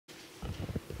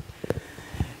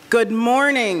Good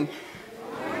morning.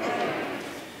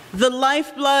 The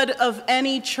lifeblood of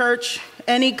any church,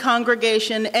 any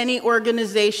congregation, any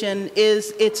organization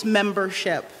is its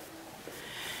membership.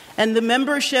 And the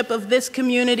membership of this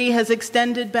community has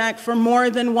extended back for more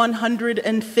than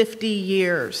 150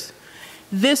 years.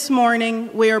 This morning,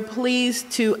 we are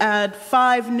pleased to add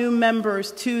 5 new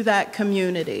members to that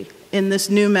community in this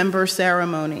new member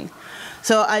ceremony.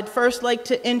 So I'd first like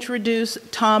to introduce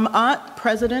Tom Ott,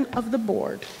 President of the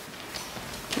Board.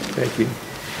 Thank you.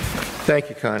 Thank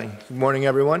you, Connie. Good morning,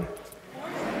 everyone. Good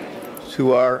morning.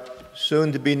 To our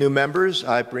soon-to-be new members,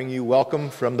 I bring you welcome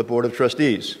from the Board of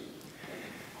Trustees.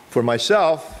 For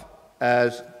myself,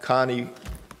 as Connie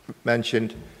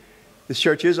mentioned, this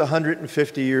church is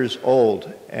 150 years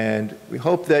old, and we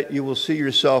hope that you will see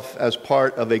yourself as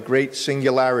part of a great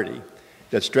singularity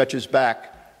that stretches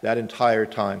back that entire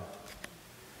time.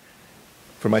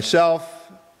 For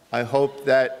myself, I hope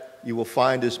that you will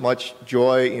find as much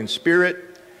joy in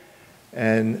spirit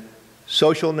and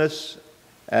socialness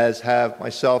as have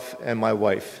myself and my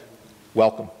wife.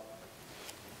 Welcome.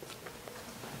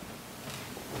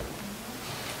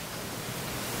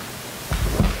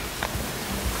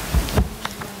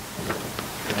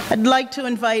 I'd like to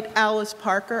invite Alice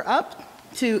Parker up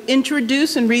to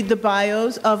introduce and read the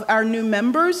bios of our new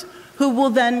members, who will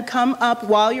then come up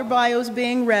while your bio is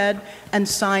being read and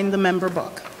sign the member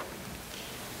book.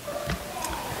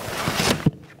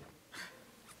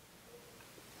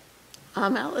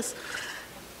 I'm Alice.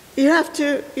 You have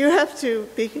to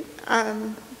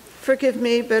forgive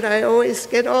me, but I always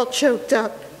get all choked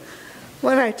up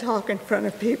when I talk in front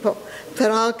of people. But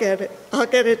I'll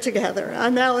get it together.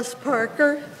 I'm Alice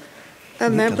Parker, a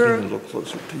member. A little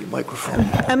closer to your microphone.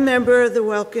 A member of the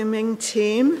welcoming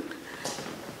team,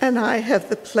 and I have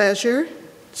the pleasure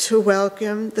to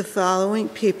welcome the following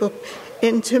people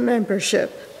into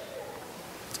membership: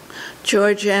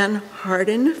 Georgianne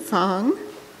Hardin Fong.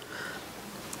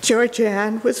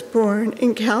 Georgianne was born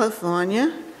in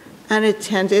California and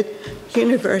attended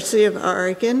University of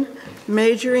Oregon,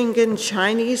 majoring in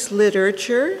Chinese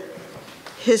literature,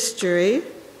 history,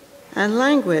 and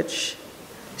language.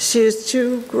 She has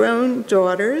 2 grown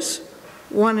daughters,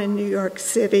 one in New York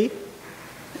City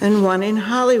and one in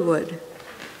Hollywood.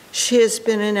 She has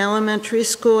been an elementary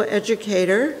school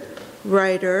educator,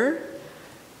 writer,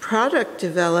 product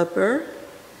developer,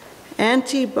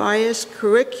 anti-bias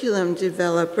curriculum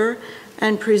developer,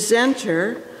 and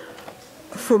presenter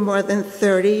for more than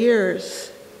 30 years.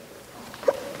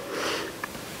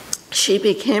 She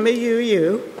became a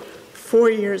UU 4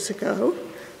 years ago,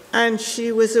 and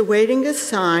she was awaiting a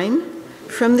sign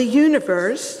from the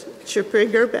universe to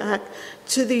bring her back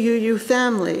to the UU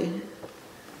family.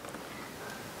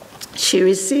 She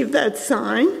received that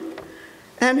sign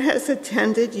and has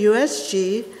attended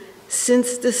USG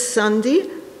since the Sunday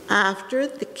after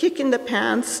the kick in the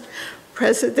pants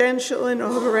presidential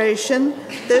inauguration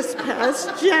this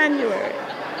past January.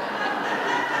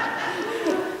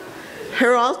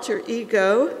 Her alter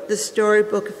ego, the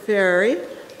Storybook Fairy,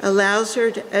 allows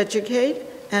her to educate,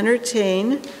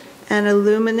 entertain, and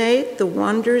illuminate the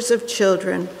wonders of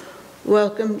children.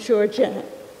 Welcome, Georgianne.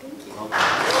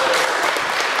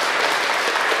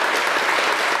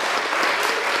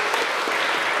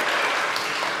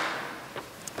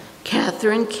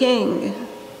 Catherine King.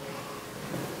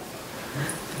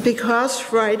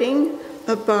 Because writing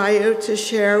a bio to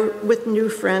share with new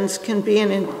friends can be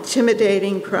an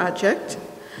intimidating project,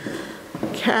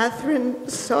 Catherine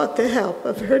sought the help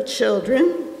of her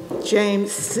children,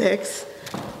 James 6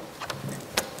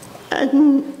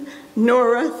 and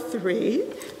Nora 3,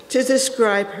 to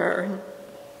describe her.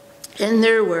 In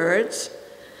their words,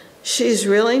 she's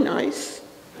really nice.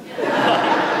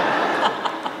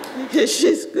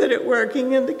 She's good at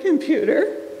working in the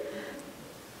computer.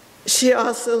 She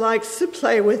also likes to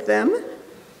play with them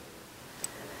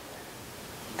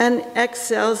and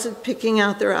excels at picking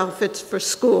out their outfits for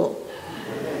school.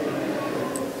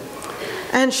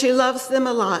 And she loves them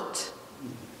a lot.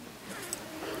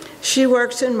 She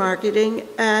works in marketing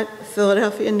at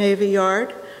Philadelphia Navy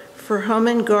Yard for Home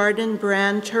and Garden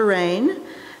brand Terrain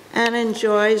and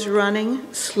enjoys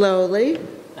running slowly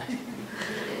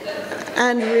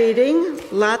and reading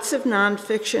lots of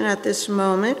nonfiction at this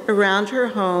moment around her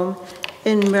home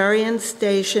in Marion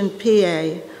Station,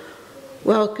 PA.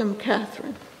 Welcome,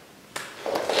 Catherine.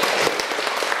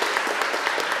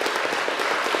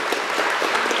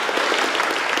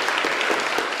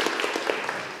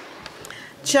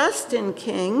 Justin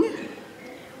King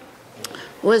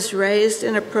was raised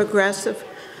in a progressive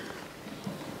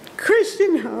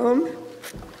Christian home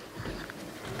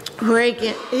where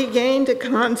he gained a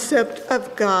concept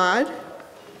of God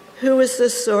who is the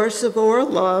source of all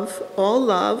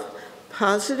love,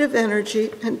 positive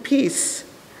energy, and peace.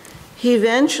 He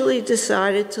eventually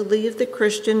decided to leave the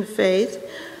Christian faith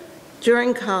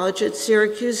during college at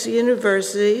Syracuse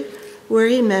University, where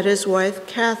he met his wife,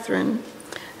 Catherine,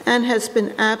 and has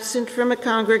been absent from a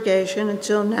congregation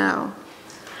until now.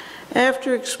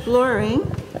 After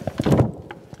exploring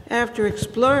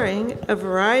a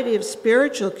variety of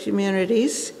spiritual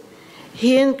communities,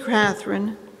 he and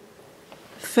Catherine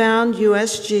found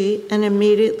USG and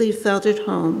immediately felt at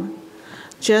home.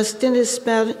 Justin has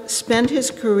spent his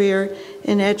career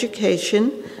in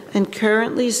education and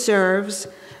currently serves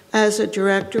as a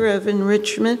director of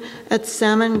enrichment at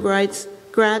Salmon Gratz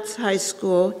High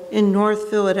School in North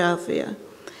Philadelphia.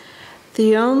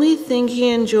 The only thing he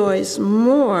enjoys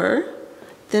more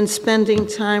than spending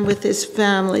time with his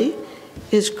family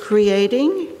is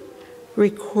creating,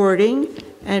 recording,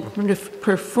 and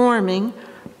performing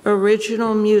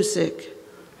original music.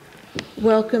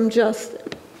 Welcome, Justin.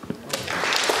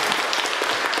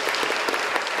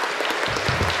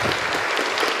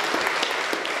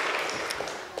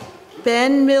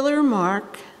 Ben Miller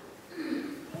Marks.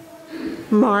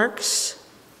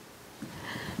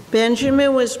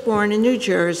 Benjamin was born in New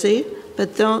Jersey,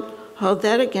 but don't hold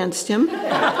that against him.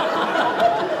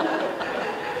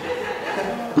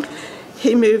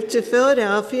 He moved to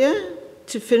Philadelphia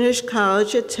to finish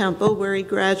college at Temple, where he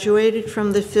graduated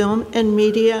from the Film and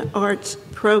Media Arts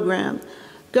program.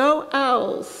 Go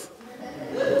Owls!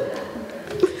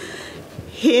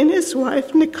 He and his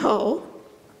wife, Nicole,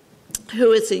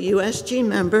 who is a USG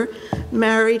member,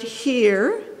 married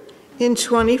here in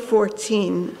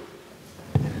 2014.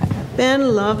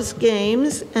 Ben loves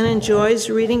games and enjoys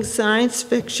reading science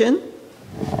fiction.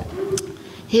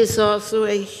 He is also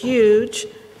a huge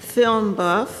film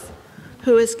buff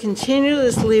who has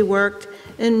continuously worked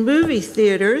in movie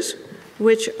theaters,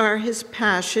 which are his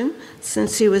passion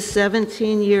since he was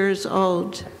 17 years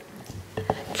old.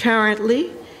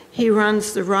 Currently, he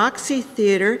runs the Roxy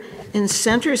Theater in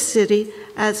Center City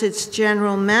as its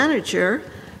general manager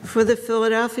for the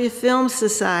Philadelphia Film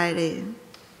Society.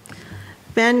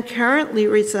 Ben currently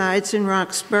resides in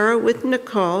Roxborough with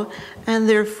Nicole and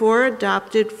their 4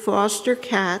 adopted foster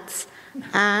cats,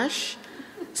 Ash,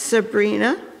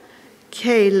 Sabrina,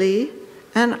 Kaylee,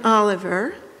 and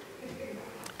Oliver.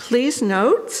 Please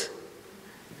note,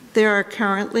 there are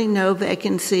currently no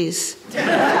vacancies.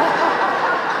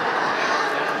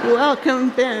 Welcome,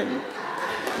 Ben.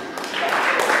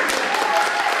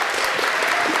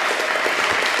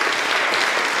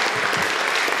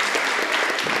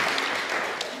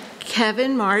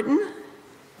 Kevin Martin.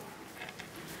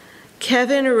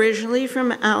 Kevin, originally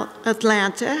from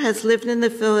Atlanta, has lived in the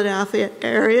Philadelphia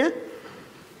area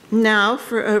now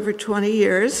for over 20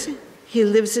 years. He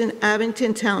lives in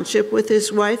Abington Township with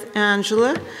his wife,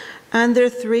 Angela, and their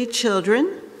 3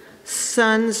 children,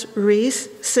 sons Reese,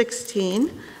 16,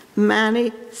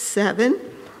 Manny, 7,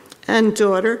 and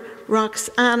daughter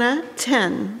Roxana,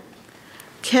 10.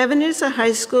 Kevin is a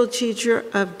high school teacher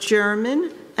of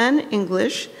German and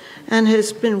English and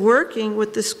has been working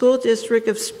with the school district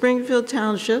of Springfield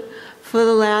Township for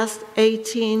the last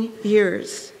 18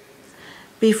 years.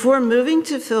 Before moving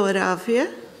to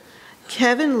Philadelphia,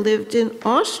 Kevin lived in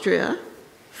Austria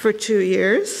for 2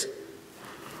 years,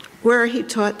 where he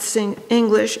taught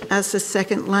English as a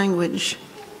second language.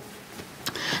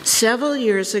 Several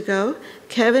years ago,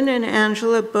 Kevin and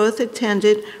Angela both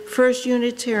attended First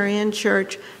Unitarian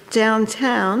Church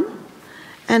downtown,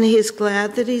 and he is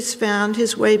glad that he's found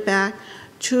his way back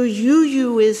to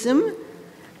UUism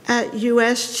at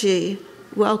USG.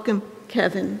 Welcome,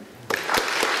 Kevin.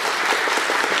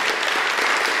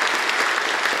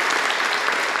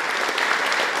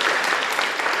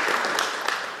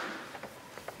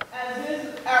 As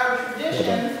is our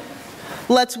tradition,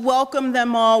 let's welcome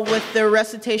them all with their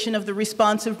recitation of the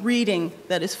responsive reading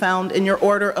that is found in your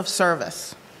order of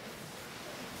service.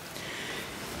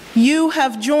 You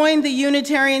have joined the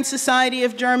Unitarian Society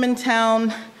of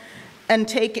Germantown and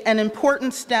take an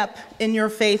important step in your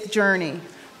faith journey.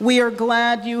 We are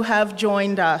glad you have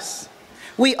joined us.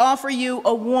 We offer you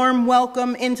a warm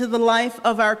welcome into the life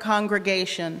of our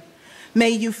congregation. May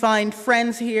you find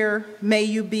friends here. May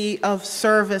you be of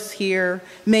service here.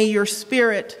 May your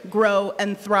spirit grow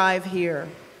and thrive here.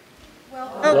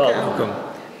 Welcome.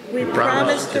 We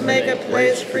promise to make a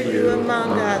place for you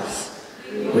among us.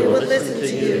 We will listen to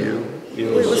you. We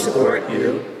will support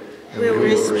you. We will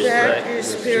respect your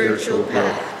spiritual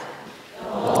path.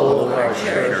 All of our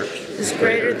church is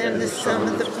greater than the sum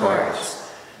of the parts.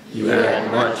 You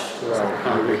add much to our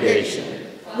congregation.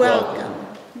 Welcome.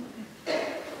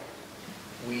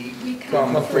 We we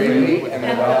come freely and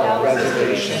without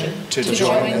reservation to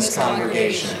join this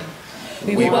congregation.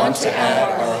 We want to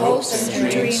add our hopes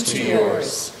and dreams to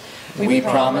yours. We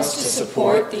promise to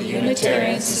support the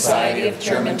Unitarian Society of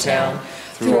Germantown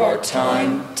through our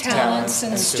time, talents,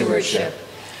 and stewardship.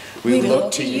 We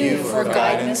look to you for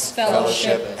guidance,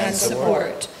 fellowship, and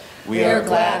support. We are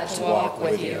glad to walk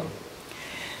with you.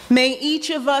 May each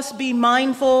of us be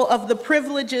mindful of the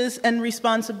privileges and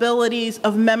responsibilities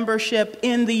of membership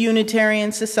in the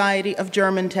Unitarian Society of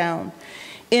Germantown.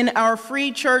 In our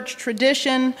free church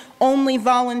tradition, only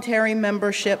voluntary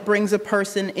membership brings a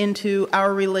person into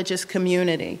our religious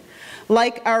community.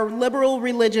 Like our liberal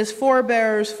religious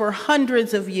forebears for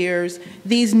hundreds of years,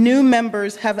 these new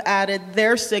members have added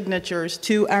their signatures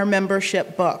to our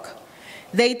membership book.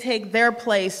 They take their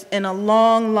place in a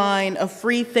long line of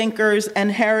free thinkers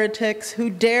and heretics who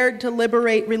dared to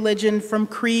liberate religion from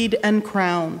creed and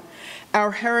crown.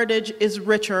 Our heritage is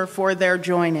richer for their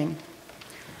joining.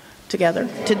 Together,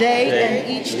 today and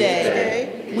each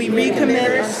day, we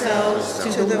recommit ourselves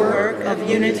to the work of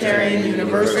Unitarian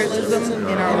Universalism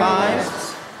in our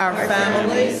lives, our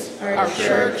families, our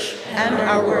church, and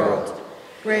our world.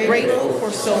 Grateful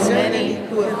for so many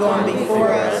who have gone before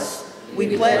us,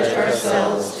 we pledge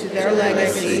ourselves to their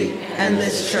legacy and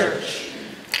this church.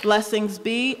 Blessings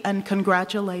be and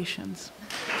congratulations.